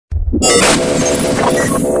You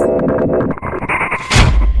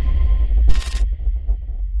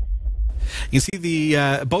can see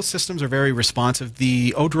both systems are very responsive.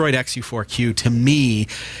 The ODROID XU4Q, to me,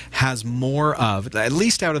 has more of, at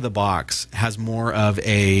least out of the box, has more of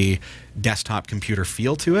a desktop computer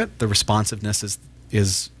feel to it. The responsiveness is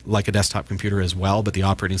like a desktop computer as well, but the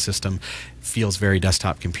operating system feels very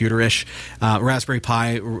desktop computer-ish. Raspberry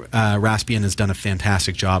Pi, Raspbian has done a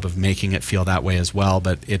fantastic job of making it feel that way as well,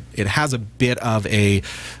 but it has a bit of a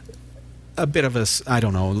I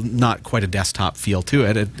don't know, not quite a desktop feel to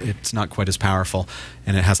it. It's not quite as powerful,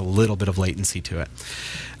 and it has a little bit of latency to it.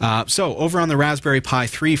 So over on the Raspberry Pi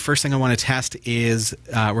 3, first thing I want to test is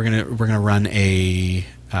we're gonna run a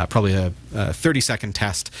probably a 30-second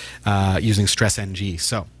test using stress-ng.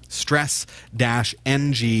 So stress-ng,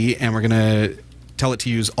 and we're gonna tell it to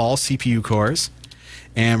use all CPU cores,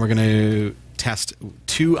 and we're gonna test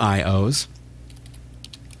 2 IOs.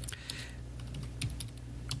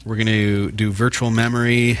 We're going to do virtual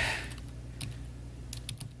memory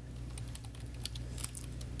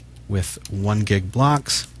with 1 gig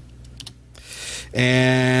blocks,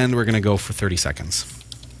 and we're going to go for 30 seconds.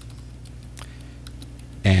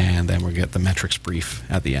 And then we'll get the metrics brief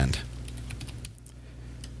at the end.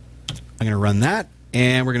 I'm going to run that,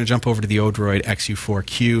 and we're going to jump over to the ODROID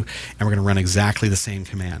XU4Q, and we're going to run exactly the same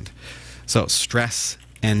command. So stress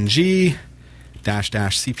ng --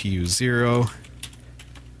 CPU 0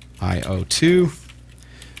 IO2.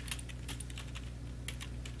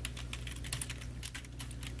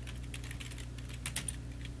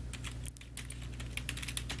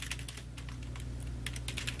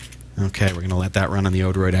 Okay, we're going to let that run on the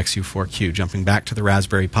ODROID XU4Q. Jumping back to the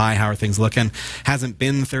Raspberry Pi, how are things looking? Hasn't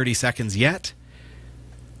been 30 seconds yet.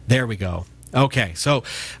 There we go. Okay, so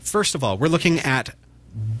first of all, we're looking at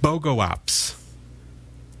BOGO ops.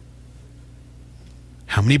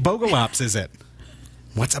 How many BOGO ops is it?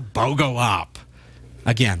 What's a BOGO op?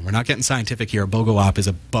 Again, we're not getting scientific here. A BOGO op is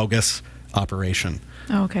a bogus operation.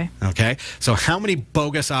 Oh, okay. Okay? So how many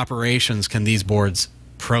bogus operations can these boards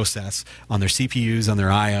process on their CPUs, on their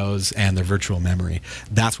IOs, and their virtual memory?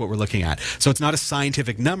 That's what we're looking at. So it's not a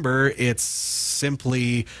scientific number. It's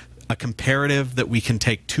simply a comparative that we can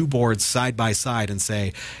take 2 boards side by side and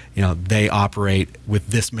say, you know, they operate with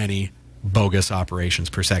this many bogus operations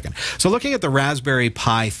per second. So looking at the Raspberry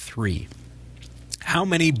Pi 3, how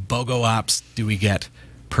many BOGO ops do we get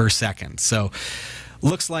per second? So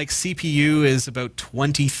looks like CPU is about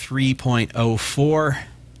 23.04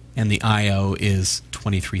 and the IO is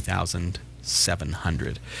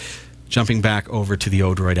 23,700. Jumping back over to the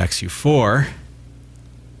ODROID XU4,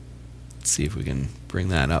 let's see if we can bring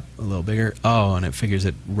that up a little bigger. Oh, and it figures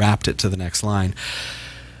it wrapped it to the next line.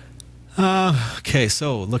 Okay,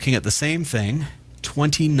 so looking at the same thing,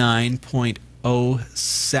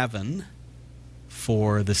 29.07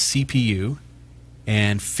 for the CPU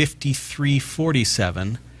and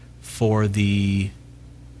 5347 for the,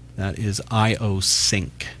 that is IO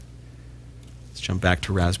sync. Let's jump back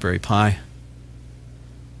to Raspberry Pi.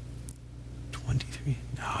 23.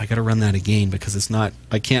 No, I got to run that again because it's not,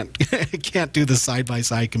 I can't I can't do the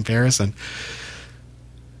side-by-side comparison.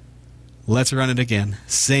 Let's run it again.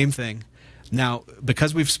 Same thing. Now,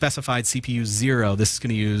 because we've specified CPU 0, this is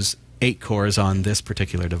going to use 8 cores on this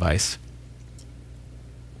particular device.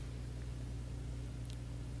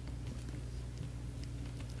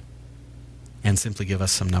 And simply give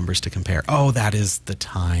us some numbers to compare. Oh, that is the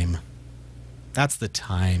time. That's the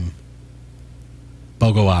time.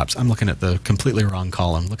 BOGO ops. I'm looking at the completely wrong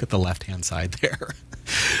column. Look at the left-hand side there.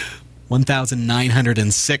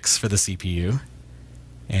 1,906 for the CPU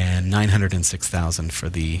and 906,000 for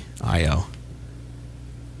the IO.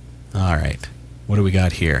 All right. What do we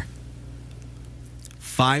got here?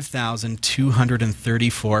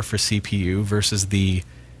 5,234 for CPU versus the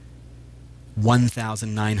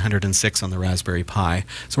 1,906 on the Raspberry Pi.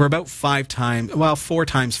 So we're about 4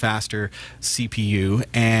 times faster CPU,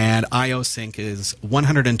 and IO sync is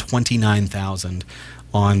 129,000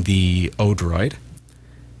 on the ODROID.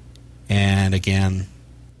 And again,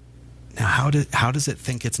 now how does it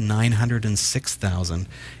think it's 906,000?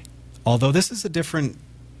 Although this is a different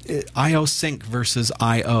IO sync versus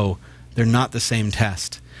IO, they're not the same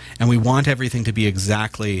test, and we want everything to be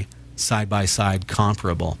exactly side by side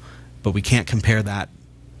comparable. But we can't compare that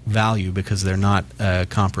value because they're not a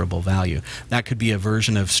comparable value. That could be a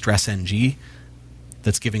version of stress-ng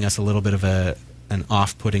that's giving us a little bit of an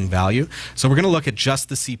off-putting value. So we're going to look at just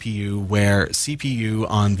the CPU, where CPU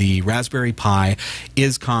on the Raspberry Pi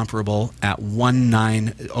is comparable at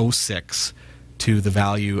 1906 to the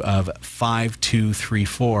value of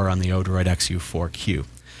 5234 on the ODROID XU4Q.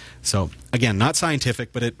 So again, not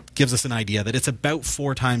scientific, but it gives us an idea that it's about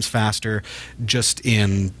 4 times faster just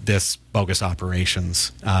in this bogus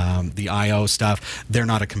operations. The I/O stuff, they're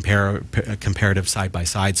not a comparative side by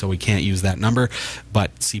side, so we can't use that number,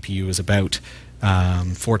 but CPU is about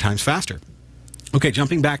 4 times faster. Okay,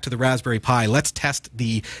 jumping back to the Raspberry Pi, let's test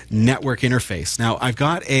the network interface. Now, I've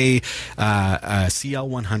got a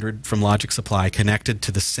CL100 from Logic Supply connected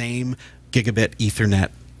to the same gigabit Ethernet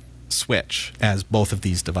switch as both of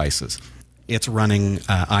these devices. It's running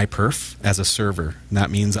iperf as a server. And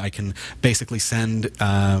that means I can basically send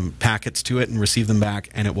packets to it and receive them back,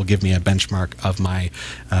 and it will give me a benchmark of my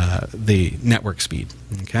the network speed.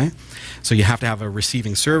 Okay, so you have to have a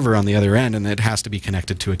receiving server on the other end, and it has to be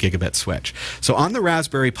connected to a gigabit switch. So on the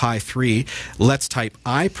Raspberry Pi 3, let's type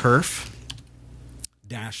iperf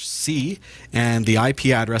 -C, and the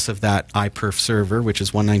IP address of that iperf server, which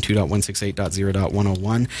is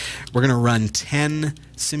 192.168.0.101. We're going to run 10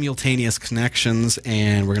 simultaneous connections,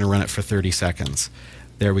 and we're going to run it for 30 seconds.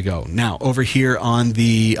 There we go. Now, over here on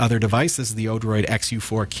the other device, this is the ODROID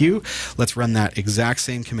XU4Q. Let's run that exact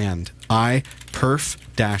same command.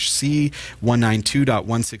 iperf-C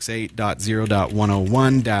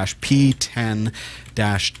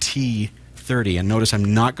 192.168.0.101-P10-T30. And notice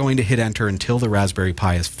I'm not going to hit enter until the Raspberry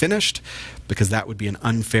Pi is finished, because that would be an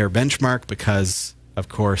unfair benchmark, because of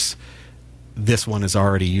course this one is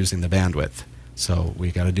already using the bandwidth. So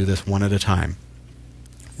we got to do this one at a time.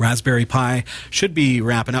 Raspberry Pi should be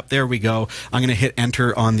wrapping up. There we go. I'm going to hit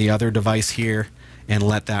enter on the other device here and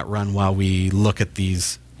let that run while we look at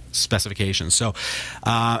these specifications. So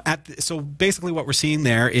so basically what we're seeing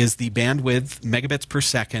there is the bandwidth megabits per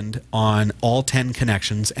second on all 10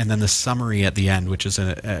 connections, and then the summary at the end, which is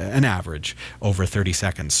an average over 30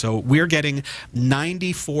 seconds. So we're getting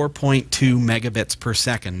 94.2 megabits per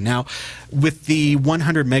second. Now, with the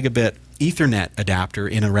 100 megabit Ethernet adapter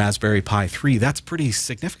in a Raspberry Pi 3, that's pretty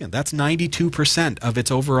significant. That's 92% of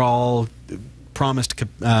its overall promised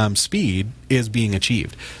speed is being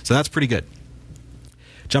achieved. So that's pretty good.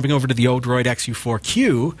 Jumping over to the ODROID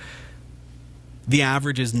XU4Q, the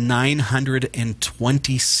average is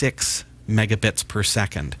 926 megabits per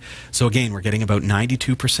second. So again, we're getting about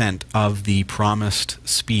 92% of the promised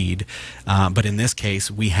speed, but in this case,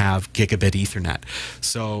 we have gigabit Ethernet.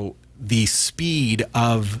 So the speed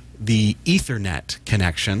of the Ethernet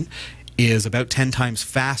connection is about 10 times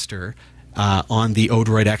faster on the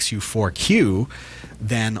ODROID XU4Q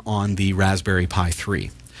than on the Raspberry Pi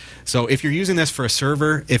 3. So if you're using this for a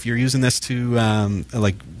server, if you're using this to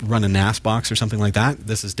like run a NAS box or something like that,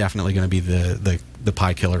 this is definitely going to be the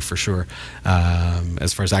Pi killer for sure,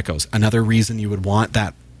 as far as that goes. Another reason you would want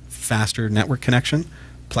that faster network connection,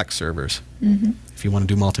 Plex servers. Mm-hmm. If you want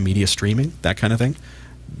to do multimedia streaming, that kind of thing,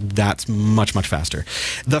 that's much, much faster.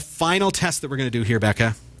 The final test that we're going to do here,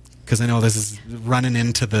 Becca, because I know this is running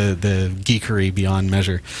into the geekery beyond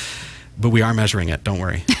measure, but we are measuring it, don't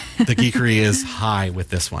worry. The geekery is high with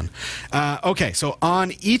this one. Okay, so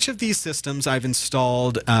on each of these systems, I've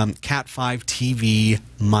installed Cat5 TV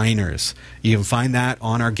miners. You can find that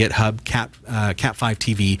on our GitHub, Cat5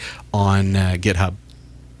 TV on GitHub.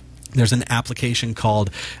 There's an application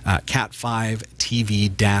called Cat5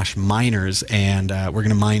 TV-miners, and we're going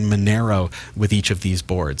to mine Monero with each of these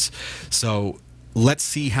boards. So let's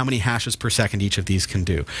see how many hashes per second each of these can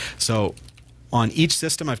do. So on each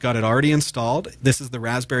system, I've got it already installed. This is the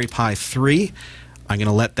Raspberry Pi 3. I'm going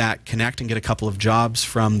to let that connect and get a couple of jobs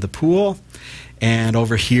from the pool. And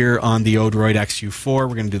over here on the ODROID XU4,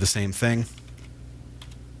 we're going to do the same thing.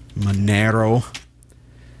 Monero.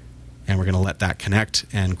 And we're going to let that connect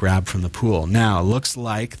and grab from the pool. Now, it looks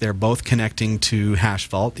like they're both connecting to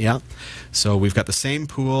HashVault. Yeah. So we've got the same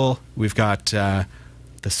pool. We've got the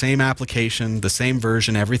same application, the same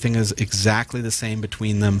version. Everything is exactly the same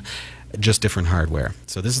between them, just different hardware.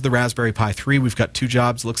 So this is the Raspberry Pi 3. We've got 2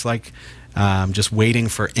 jobs, looks like, just waiting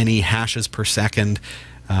for any hashes per second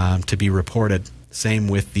to be reported. Same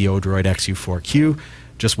with the ODROID XU4Q,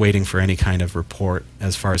 just waiting for any kind of report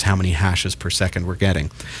as far as how many hashes per second we're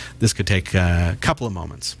getting. This could take a couple of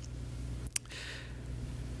moments.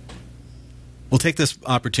 We'll take this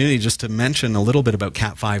opportunity just to mention a little bit about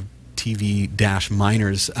Cat5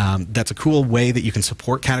 TV-miners. That's a cool way that you can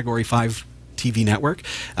support Category 5 TV network,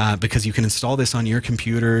 because you can install this on your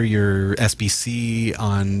computer, your SBC,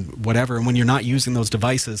 on whatever, and when you're not using those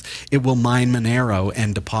devices, it will mine Monero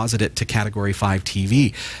and deposit it to Category 5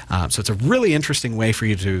 TV. So it's a really interesting way for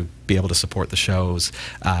you to be able to support the shows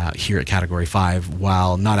here at Category 5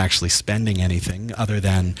 while not actually spending anything other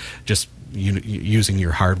than just using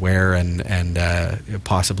your hardware and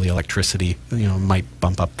possibly electricity. You know, might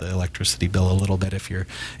bump up the electricity bill a little bit if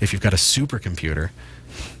you've got a supercomputer.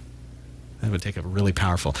 That would take a really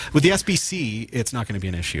powerful. With the SBC, it's not going to be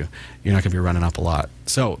an issue. You're not going to be running up a lot.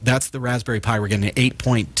 So that's the Raspberry Pi. We're getting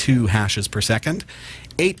 8.2 hashes per second.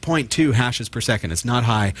 8.2 hashes per second. It's not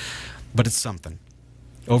high, but it's something.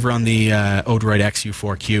 Over on the ODROID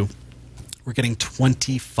XU4Q, we're getting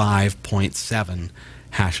 25.7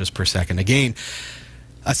 hashes per second. Again,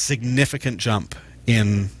 a significant jump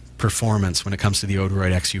in performance when it comes to the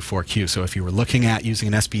ODROID XU4Q. So if you were looking at using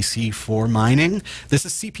an SBC for mining, this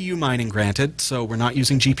is CPU mining granted, so we're not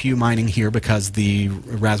using GPU mining here because the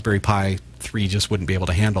Raspberry Pi 3 just wouldn't be able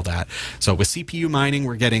to handle that. So with CPU mining,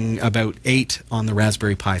 we're getting about 8 on the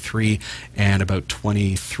Raspberry Pi 3 and about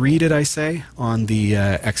 23, did I say, on the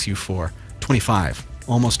XU4. 25,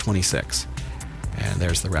 almost 26. And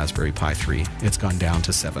there's the Raspberry Pi 3. It's gone down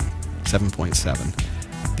to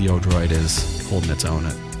 7.7. The ODROID is holding its own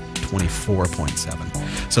at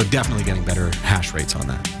 24.7. So definitely getting better hash rates on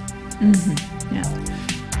that. Yeah.